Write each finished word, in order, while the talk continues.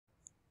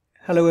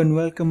Hello and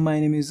welcome. My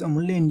name is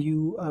Amulya and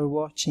you are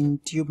watching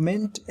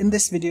TubeMint. In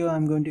this video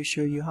I'm going to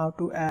show you how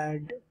to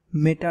add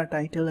meta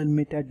title and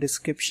meta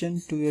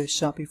description to your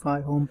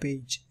Shopify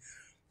homepage.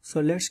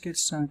 So let's get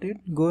started.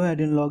 Go ahead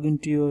and log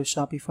into your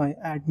Shopify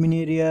admin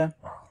area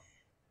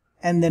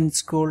and then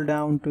scroll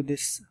down to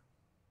this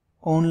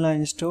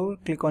online store,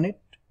 click on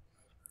it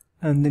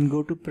and then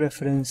go to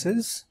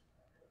preferences,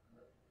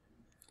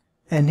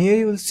 and here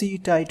you will see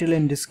title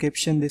and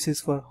description. This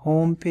is for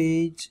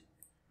homepage.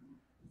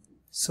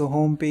 So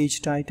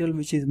homepage title,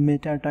 which is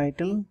meta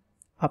title,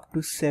 up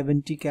to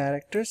 70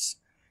 characters,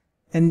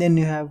 and then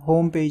you have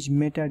homepage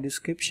meta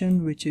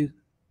description, which is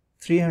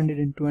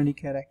 320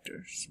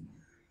 characters.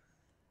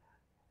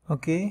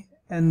 Okay,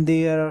 and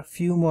there are a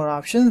few more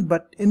options,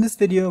 but in this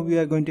video we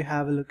are going to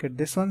have a look at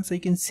this one. So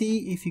you can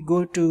see, if you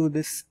go to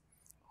this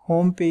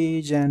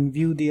homepage and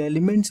view the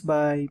elements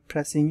by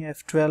pressing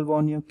F12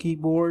 on your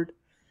keyboard,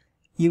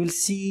 you will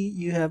see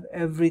you have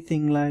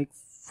everything like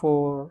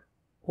for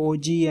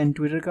OG and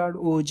Twitter card.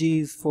 OG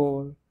is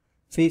for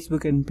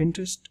Facebook and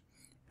Pinterest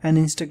and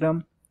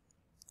Instagram.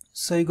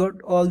 So you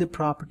got all the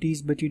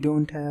properties, but you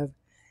don't have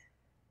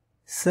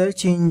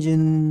search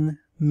engine,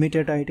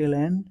 meta title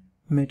and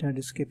meta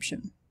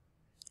description.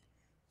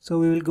 So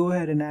we will go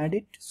ahead and add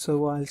it.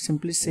 So I'll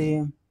simply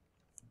say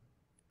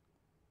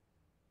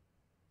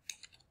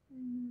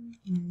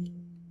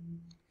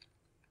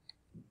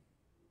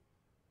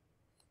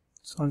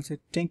I'll say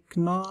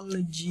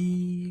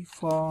technology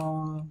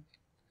for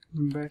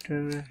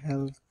better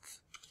health,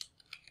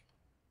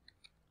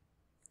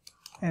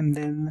 and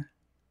then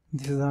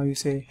this is how you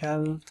say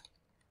health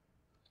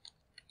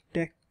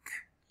tech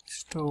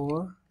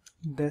store.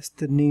 That's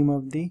the name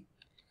of the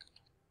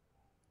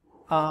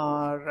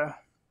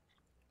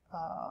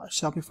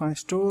Shopify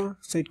store.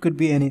 So it could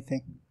be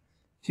anything.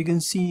 So you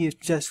can see it's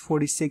just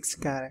 46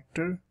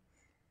 character.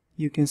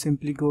 You can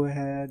simply go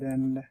ahead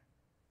and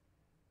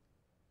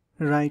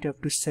write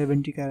up to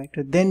 70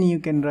 character. Then you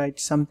can write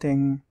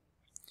something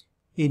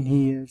in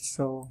here.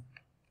 So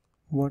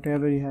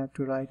whatever you have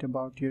to write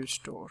about your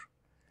store,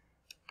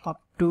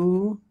 up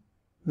to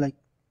like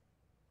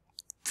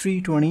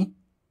 320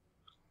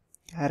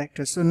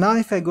 characters. So now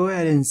if I go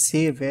ahead and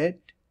save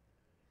it,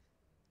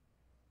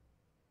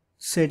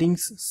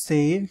 settings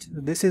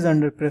saved, this is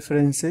under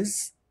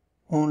preferences,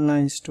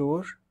 online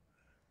store,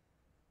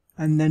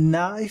 and then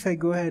now if I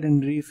go ahead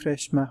and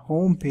refresh my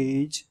home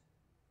page,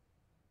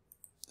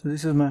 so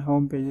this is my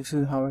home page, this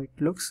is how it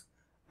looks.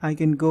 I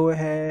can go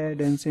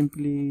ahead and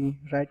simply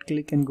right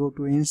click and go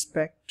to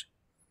inspect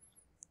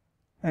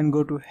and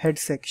go to head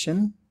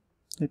section.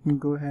 Let me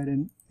go ahead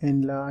and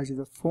enlarge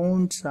the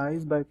font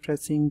size by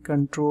pressing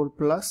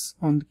Ctrl+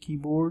 on the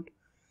keyboard,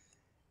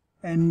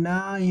 and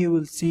now you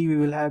will see we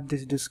will have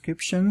this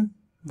description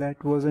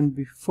that wasn't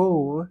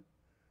before,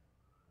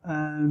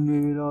 and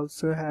we will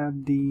also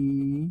have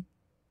the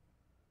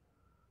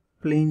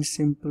plain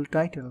simple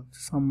title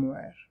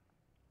somewhere.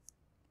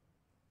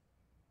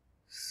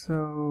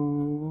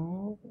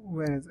 So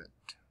where is it?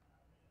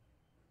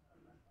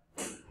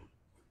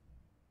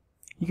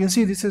 You can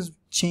see this is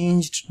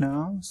changed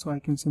now, so I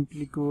can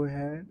simply go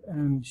ahead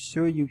and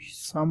show you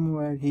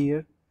somewhere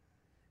here.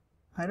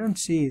 I don't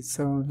see it,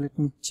 so let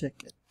me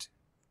check it.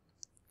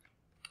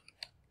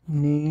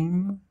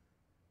 Name,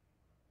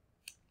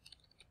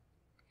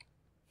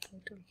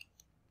 title.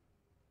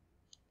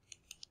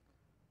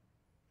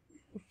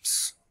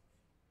 Oops.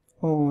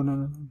 Oh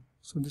no.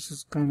 So this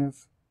is kind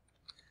of,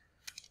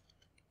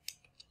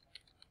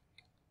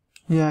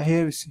 yeah,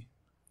 here we see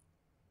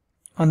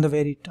on the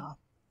very top,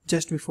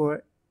 just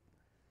before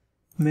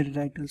meta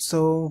title.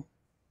 So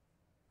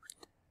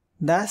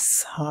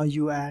that's how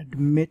you add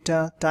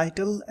meta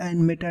title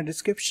and meta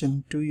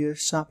description to your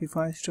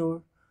Shopify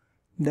store.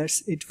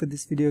 That's it for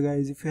this video,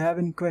 guys. If you have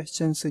any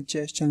questions,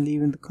 suggestions,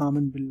 leave in the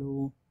comment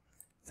below.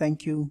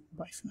 Thank you.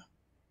 Bye for now.